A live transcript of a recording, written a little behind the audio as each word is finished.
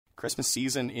Christmas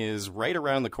season is right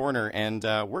around the corner, and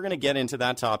we're going to get into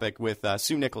that topic with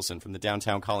Sue Nicholson from the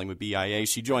Downtown Collingwood BIA.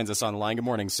 She joins us on the line. Good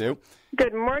morning, Sue.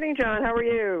 Good morning, John. How are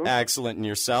you? Excellent. And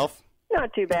yourself?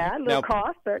 Not too bad. A little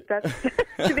cough, but that's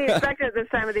to be expected at this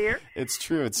time of the year. It's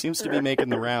true. It seems to be making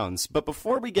the rounds. But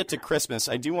before we get to Christmas,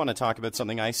 I do want to talk about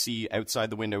something I see outside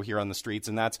the window here on the streets,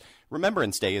 and that's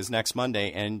Remembrance Day is next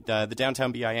Monday, and the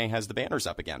Downtown BIA has the banners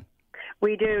up again.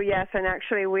 We do, yes, and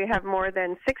actually we have more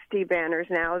than 60 banners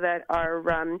now that are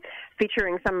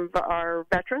featuring some of our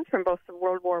veterans from both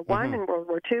World War I and World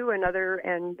War II and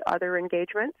other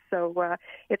engagements. So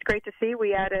it's great to see.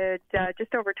 We added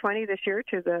just over 20 this year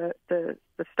to the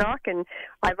stock, and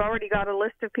I've already got a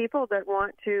list of people that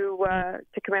want to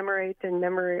commemorate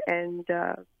and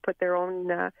put their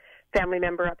own family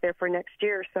member up there for next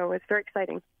year. So it's very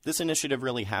exciting. This initiative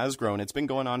really has grown. It's been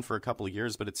going on for a couple of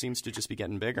years, but it seems to just be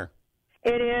getting bigger.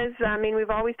 It is. I mean,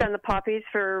 we've always done the poppies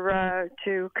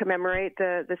to commemorate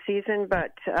the season,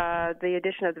 but the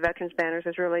addition of the veterans banners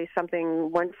is really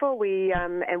something wonderful. We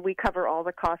cover all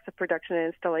the costs of production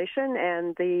and installation,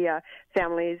 and the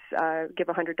families give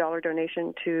a $100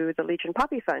 donation to the Legion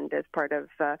Poppy Fund as part of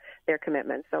their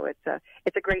commitment. So it's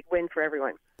a great win for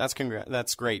everyone.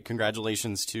 That's great.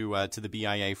 Congratulations to the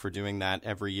BIA for doing that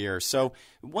every year. So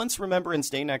once Remembrance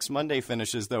Day next Monday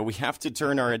finishes, though, we have to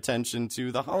turn our attention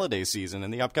to the holiday season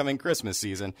and the upcoming Christmas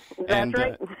season. That's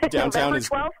right. Downtown November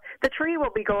 12th, the tree will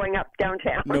be going up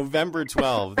downtown. November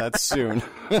 12th, that's soon.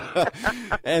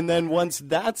 And then once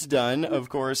that's done, of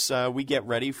course, we get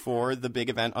ready for the big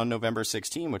event on November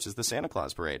 16th, which is the Santa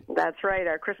Claus Parade. That's right,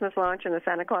 our Christmas launch and the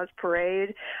Santa Claus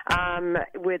Parade.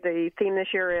 With the theme this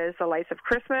year is The Lights of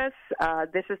Christmas.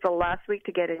 This is the last week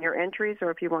to get in your entries,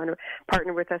 or if you want to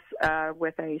partner with us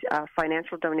with a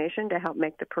financial donation to help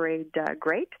make the parade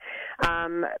great.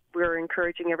 We're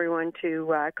encouraging everyone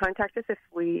to contact us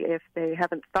if they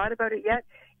haven't thought about it yet.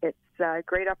 It's a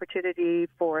great opportunity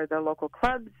for the local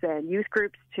clubs and youth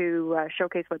groups to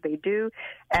showcase what they do,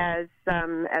 as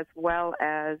well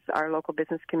as our local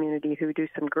business community who do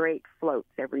some great floats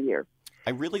every year.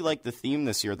 I really like the theme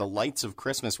this year, the Lights of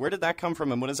Christmas. Where did that come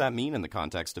from, and what does that mean in the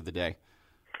context of the day?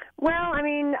 Well, I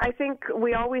mean, I think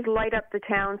we always light up the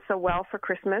town so well for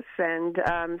Christmas, and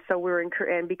so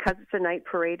and because it's a night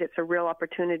parade, it's a real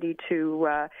opportunity to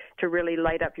really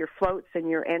light up your floats and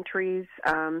your entries.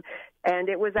 And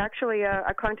it was actually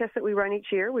a contest that we run each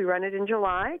year. We run it in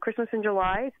July, Christmas in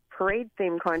July,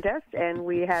 parade-themed contest, and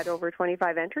we had over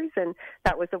 25 entries, and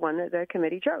that was the one that the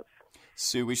committee chose.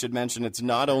 Sue, we should mention it's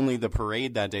not only the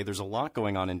parade that day. There's a lot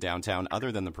going on in downtown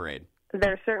other than the parade.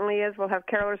 There certainly is. We'll have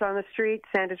carolers on the street.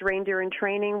 Santa's reindeer in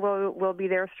training will be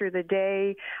there through the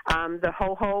day. The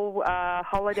Ho-Ho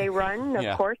holiday run,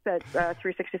 of course, at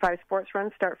 365 Sports Run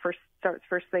starts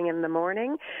first thing in the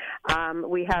morning.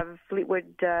 We have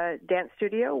Fleetwood Dance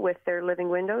Studio with their living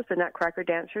windows. The Nutcracker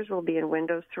dancers will be in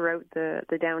windows throughout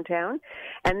the downtown.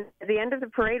 And at the end of the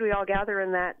parade, we all gather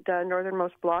in that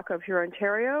northernmost block of Huron,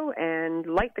 Ontario, and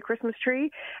light the Christmas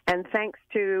tree. And thanks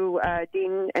to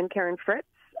Dean and Karen Fritz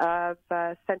of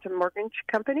Centum Mortgage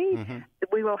Company,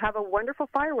 we will have a wonderful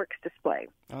fireworks display.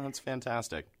 Oh, that's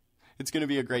fantastic. It's going to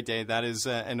be a great day. That is,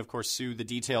 and of course, Sue, the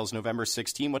details, November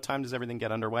 16th. What time does everything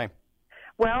get underway?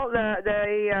 Well,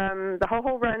 the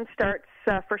Ho-Ho run starts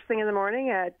first thing in the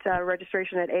morning at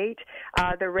registration at 8.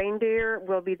 The reindeer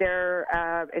will be there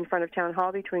in front of Town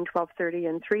Hall between 12:30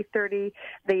 and 3:30.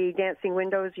 The dancing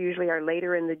windows usually are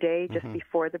later in the day, just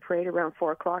before the parade, around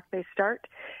 4 o'clock they start.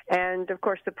 And, of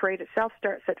course, the parade itself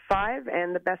starts at 5,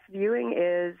 and the best viewing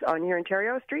is on Huron,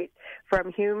 Ontario Street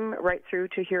from Hume right through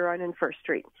to Huron and First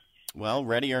Street. Well,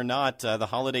 ready or not, the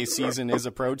holiday season is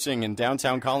approaching, and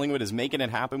downtown Collingwood is making it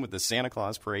happen with the Santa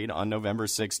Claus Parade on November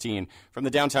 16. From the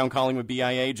Downtown Collingwood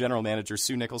BIA, General Manager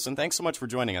Sue Nicholson, thanks so much for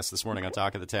joining us this morning on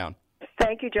Talk of the Town.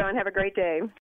 Thank you, John. Have a great day.